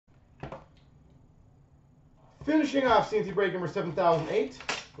Finishing off CNC break number 7008,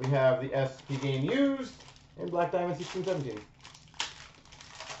 we have the SP Game Used and Black Diamond 1617.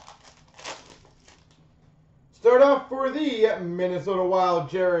 Start off for the Minnesota Wild,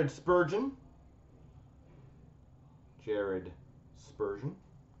 Jared Spurgeon. For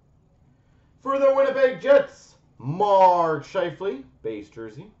the Winnipeg Jets, Mark Scheifele, base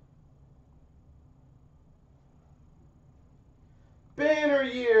jersey. Banner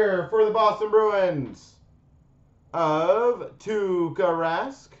year for the Boston Bruins of Tuukka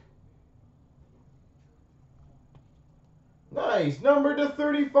Rask. Nice. Number to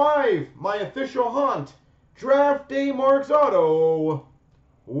 35, my official haunt. Draft Day Marks Auto,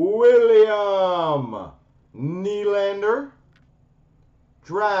 William Nylander.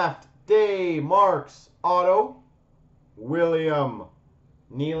 Draft Day Marks Auto, William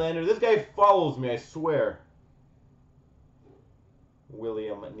Nylander. This guy follows me, I swear.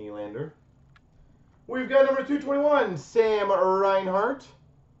 William Nylander. We've got number 221, Sam Reinhart.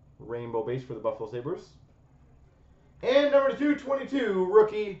 Rainbow base for the Buffalo Sabres. And number 222,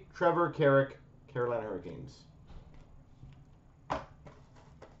 rookie Trevor Carrick, Carolina Hurricanes.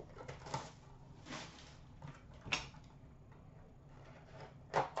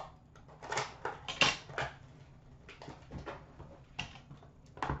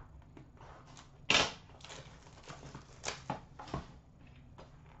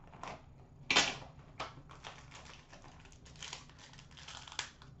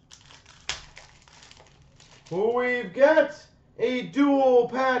 We've got a dual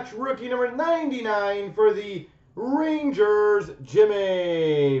patch rookie number 99 for the Rangers,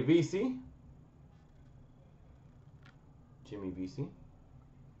 Jimmy Vesey.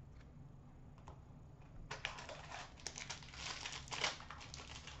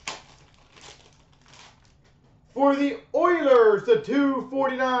 For the Oilers, the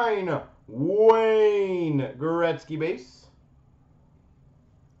 249, Wayne Gretzky base.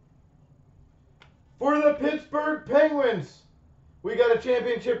 For the Pittsburgh Penguins, we got a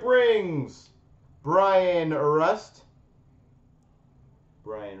championship rings. Brian Rust.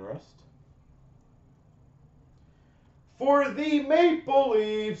 For the Maple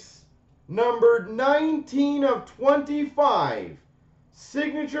Leafs, numbered 19 of 25,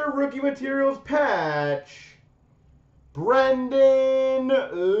 signature rookie materials patch, Brendan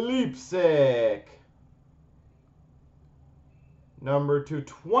Leipsic. Number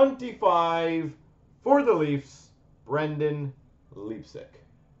 225 for the Leafs, Brendan Leipsic.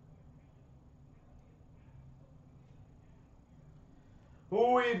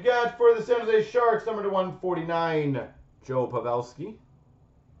 Who we've got for the San Jose Sharks, number 149, Joe Pavelski.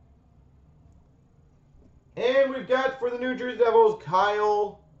 And we've got for the New Jersey Devils,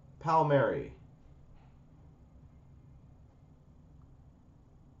 Kyle Palmieri.